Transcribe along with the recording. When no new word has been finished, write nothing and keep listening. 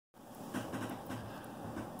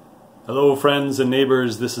Hello friends and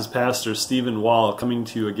neighbors, this is Pastor Stephen Wall coming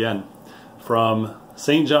to you again from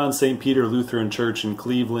St. John St. Peter Lutheran Church in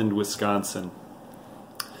Cleveland, Wisconsin.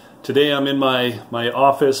 Today I'm in my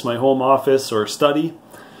office, my home office or study,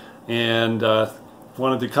 and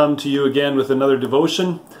wanted to come to you again with another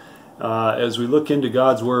devotion as we look into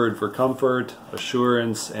God's Word for comfort,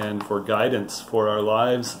 assurance, and for guidance for our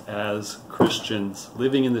lives as Christians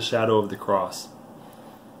living in the shadow of the cross.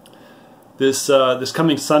 This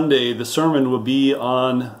coming Sunday, the sermon will be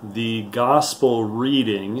on the gospel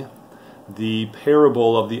reading, the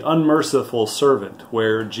parable of the unmerciful servant,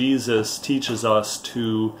 where Jesus teaches us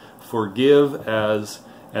to forgive as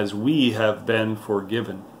we have been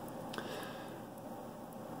forgiven.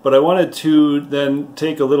 But I wanted to then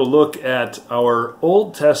take a little look at our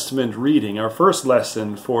Old Testament reading, our first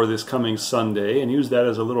lesson for this coming Sunday, and use that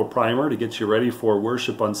as a little primer to get you ready for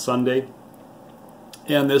worship on Sunday.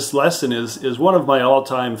 And this lesson is one of my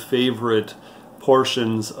all-time favorite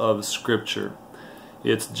portions of Scripture.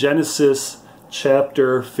 It's Genesis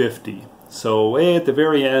chapter 50. So way at the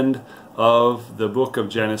very end of the book of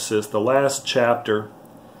Genesis, the last chapter.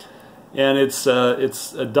 And it's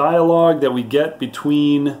a dialogue that we get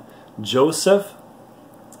between Joseph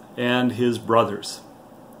and his brothers.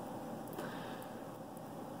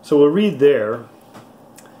 So we'll read there.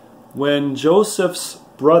 When Joseph's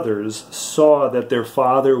brothers saw that their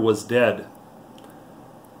father was dead,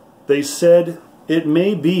 they said, "It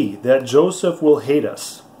may be that Joseph will hate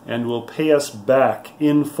us and will pay us back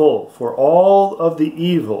in full for all of the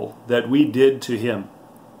evil that we did to him."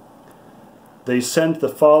 They sent the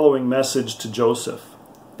following message to Joseph: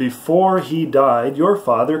 "Before he died, your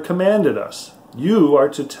father commanded us, 'You are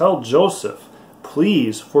to tell Joseph,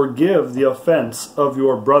 please forgive the offense of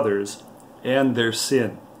your brothers and their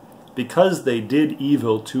sin, because they did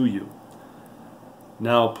evil to you.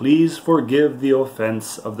 Now please forgive the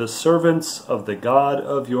offense of the servants of the God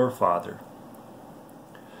of your father.'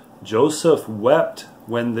 Joseph wept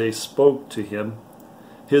when they spoke to him.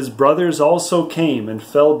 His brothers also came and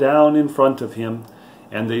fell down in front of him,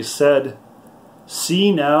 and they said,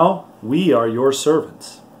 'See now, we are your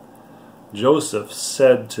servants.' Joseph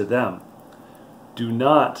said to them, 'Do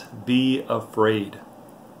not be afraid.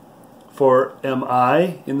 For am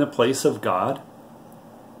I in the place of God?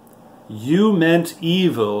 You meant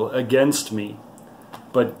evil against me,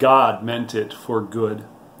 but God meant it for good,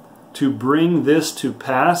 to bring this to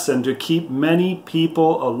pass and to keep many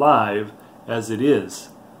people alive as it is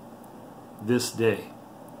this day.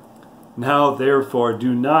 Now therefore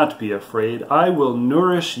do not be afraid. I will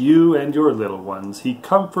nourish you and your little ones.' He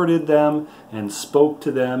comforted them and spoke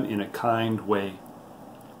to them in a kind way."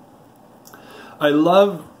 I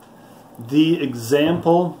love the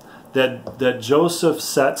example that Joseph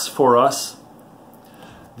sets for us,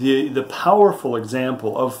 the powerful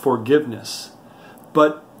example of forgiveness,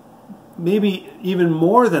 but maybe even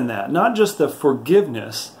more than that, not just the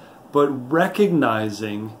forgiveness, but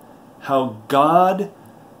recognizing how God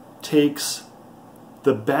takes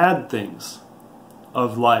the bad things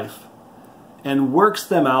of life and works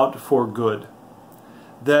them out for good.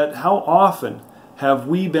 That how often have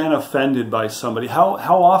we been offended by somebody? How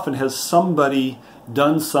often has somebody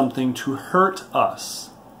done something to hurt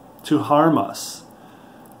us, to harm us,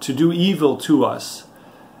 to do evil to us,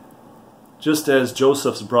 just as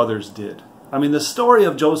Joseph's brothers did? I mean, the story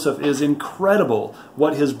of Joseph is incredible,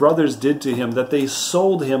 what his brothers did to him, that they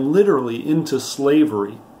sold him literally into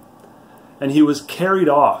slavery. And he was carried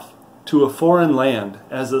off to a foreign land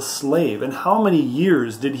as a slave. And how many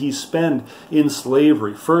years did he spend in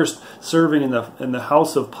slavery? First serving in the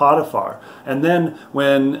house of Potiphar, and then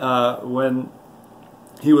when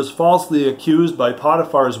he was falsely accused by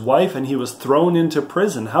Potiphar's wife and he was thrown into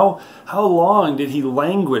prison. How long did he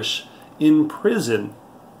languish in prison?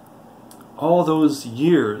 All those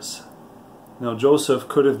years. Now Joseph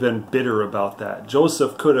could have been bitter about that.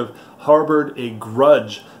 Joseph could have harbored a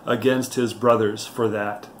grudge against his brothers for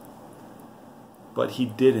that. But he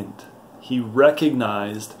didn't. He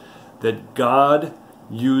recognized that God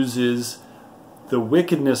uses the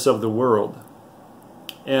wickedness of the world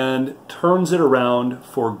and turns it around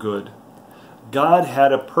for good. God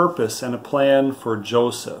had a purpose and a plan for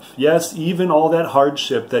Joseph. Yes, even all that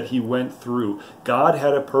hardship that he went through, God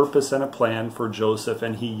had a purpose and a plan for Joseph,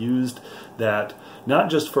 and he used that not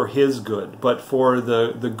just for his good, but for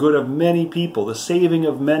the good of many people, the saving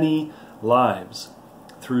of many lives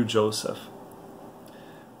through Joseph.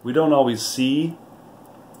 We don't always see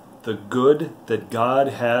the good that God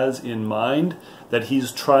has in mind, that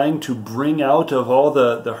he's trying to bring out of all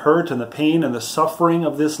the hurt and the pain and the suffering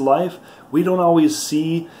of this life. We don't always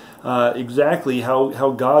see exactly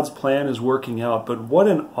how God's plan is working out. But what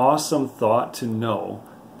an awesome thought to know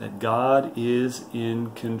that God is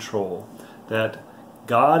in control, that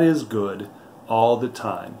God is good all the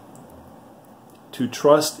time. To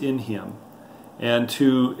trust in Him and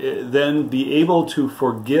to then be able to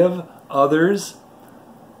forgive others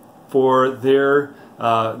for their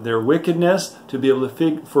wickedness, to be able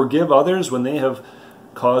to forgive others when they have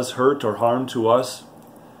caused hurt or harm to us,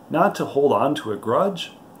 not to hold on to a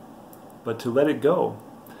grudge, but to let it go.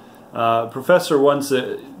 A professor once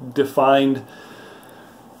defined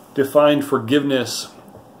forgiveness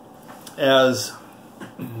as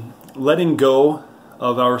letting go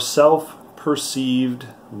of our self-perceived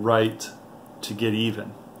right to get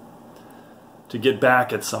even, to get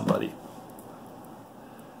back at somebody.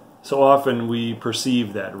 So often we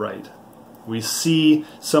perceive that right. We see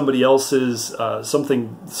somebody else's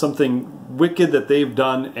something wicked that they've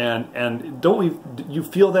done, and you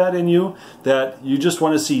feel that in you, that you just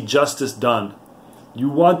want to see justice done. You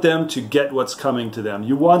want them to get what's coming to them.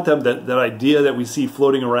 You want them, that idea that we see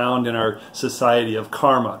floating around in our society of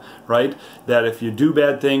karma, right? That if you do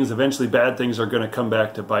bad things, eventually bad things are going to come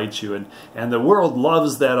back to bite you. And the world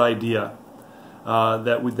loves that idea,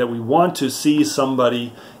 that we want to see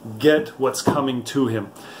somebody get what's coming to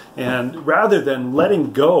him. And rather than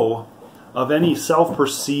letting go of any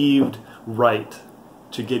self-perceived right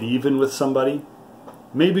to get even with somebody,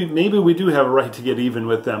 maybe we do have a right to get even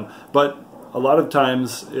with them, but a lot of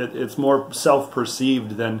times it's more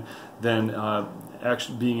self-perceived than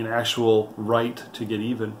actually being an actual right to get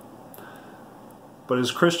even. But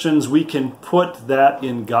as Christians, we can put that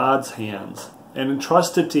in God's hands and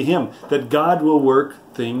entrust it to Him, that God will work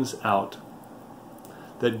things out,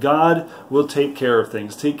 that God will take care of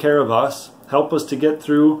things, take care of us, help us to get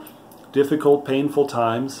through difficult, painful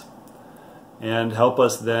times, and help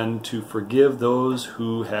us then to forgive those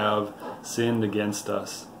who have sinned against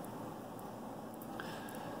us.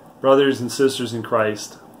 Brothers and sisters in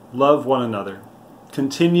Christ, love one another.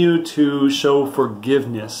 Continue to show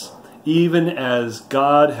forgiveness, even as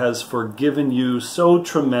God has forgiven you so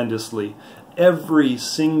tremendously. Every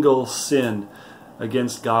single sin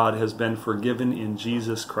against God has been forgiven in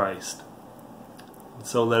Jesus Christ.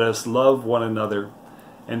 So let us love one another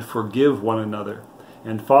and forgive one another,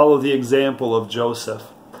 and follow the example of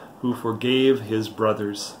Joseph, who forgave his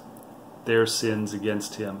brothers their sins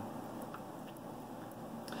against him.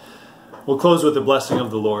 We'll close with the blessing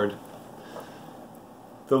of the Lord.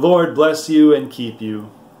 The Lord bless you and keep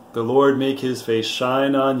you. The Lord make His face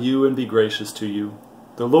shine on you and be gracious to you.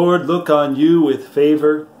 The Lord look on you with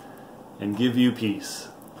favor and give you peace.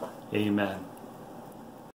 Amen.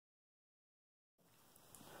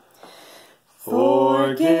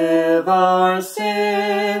 Forgive our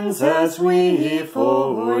sins as we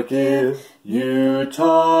forgive. You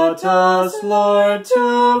taught us, Lord,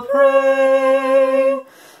 to pray.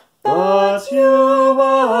 But you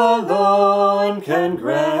alone can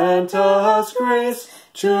grant us grace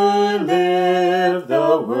to live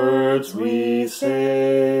the words we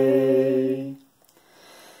say.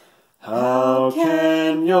 How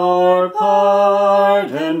can your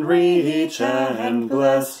pardon reach and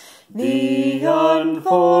bless the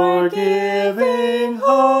unforgiving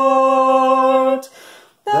heart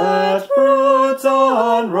that broods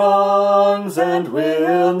on wrongs and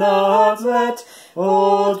will not let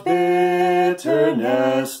old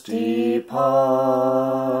bitterness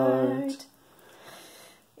depart?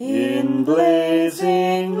 In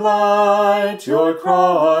blazing light your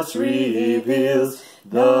cross reveals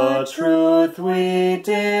the truth we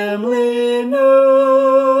dimly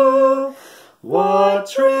knew. What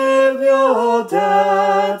trivial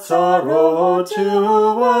debts are owed to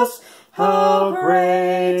us, how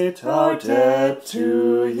great our debt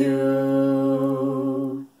to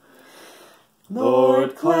you.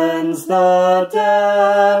 Lord, cleanse the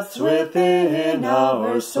depths within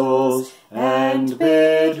our souls, and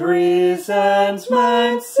bid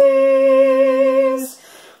resentment cease.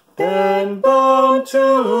 Then bound to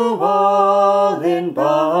all in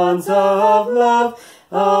bonds of love,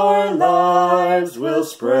 our lives will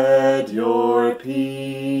spread your peace.